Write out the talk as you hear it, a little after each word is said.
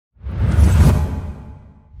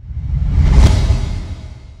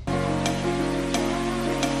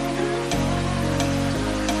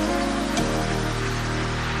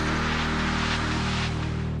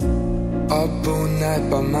night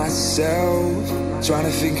by myself, trying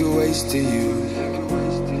to think of ways to you.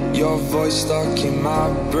 Your voice stuck in my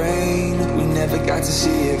brain, we never got to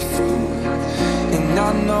see it through. And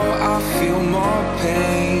I know I feel more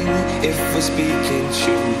pain if we're speaking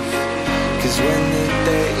truth. Cause when the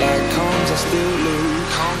daylight comes, I still lose.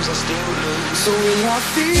 So will I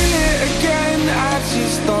feel it again? I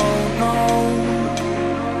just don't know.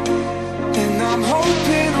 And I'm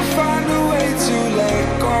hoping I'll find a way to let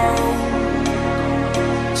go.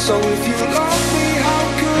 So if you love me, how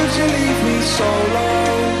could you leave me so low?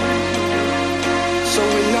 So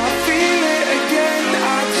will I feel it again?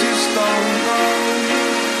 I just don't know.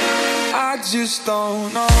 I just don't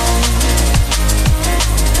know.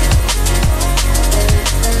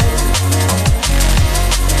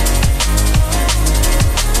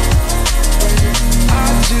 I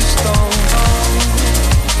just don't know.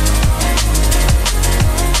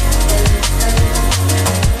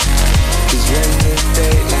 Cause when the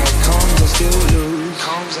daylight comes, I still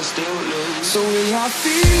lose. So will I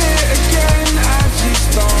feel it again? I just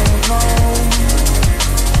don't know.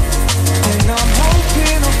 And I'm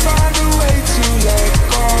hoping I'll find a way to let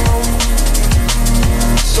go.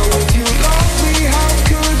 So if you love me, how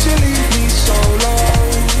could you leave me so low?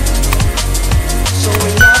 So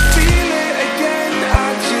will I feel it again? I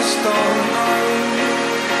just don't know.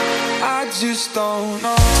 I just don't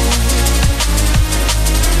know.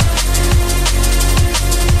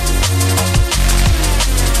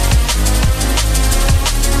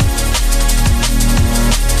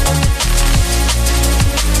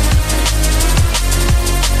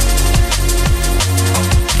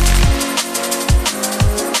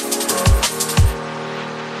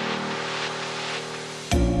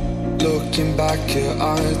 Looking back at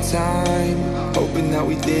our time, hoping that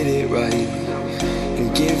we did it right.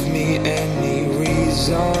 And give me any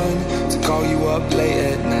reason to call you up late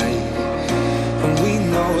at night. And we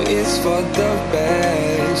know it's for the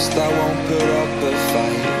best, I won't put up a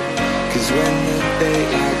fight. Cause when the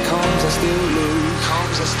daylight comes, I still lose.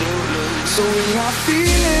 So will I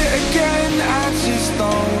feel it again? I just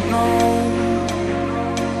don't know.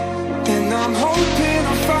 And I'm hoping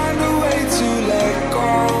I'll find a way to let go.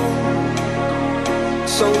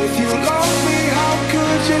 So if you love me, how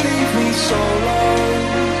could you leave me so low?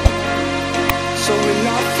 So will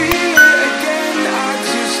I feel it again? I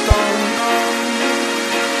just don't know.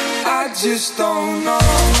 I just don't know.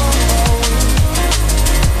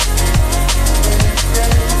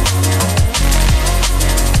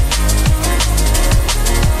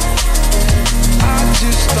 I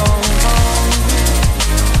just don't know.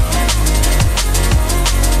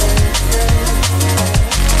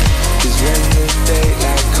 Cause when the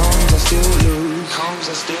daylight comes, I still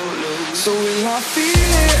lose. So will I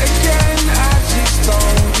feel it again? I just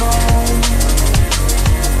don't know.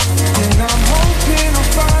 And I'm hoping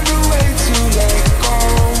I'll find a way to let go.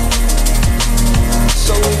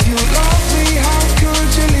 So if you love me, how could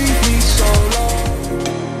you leave me so low?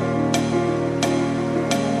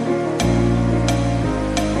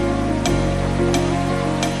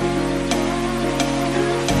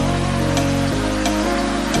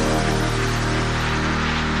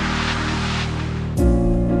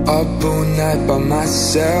 Up all night by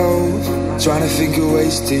myself, trying to think of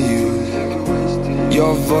ways to you.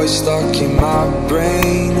 Your voice stuck in my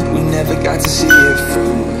brain, we never got to see it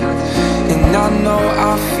through. And I know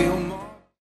I feel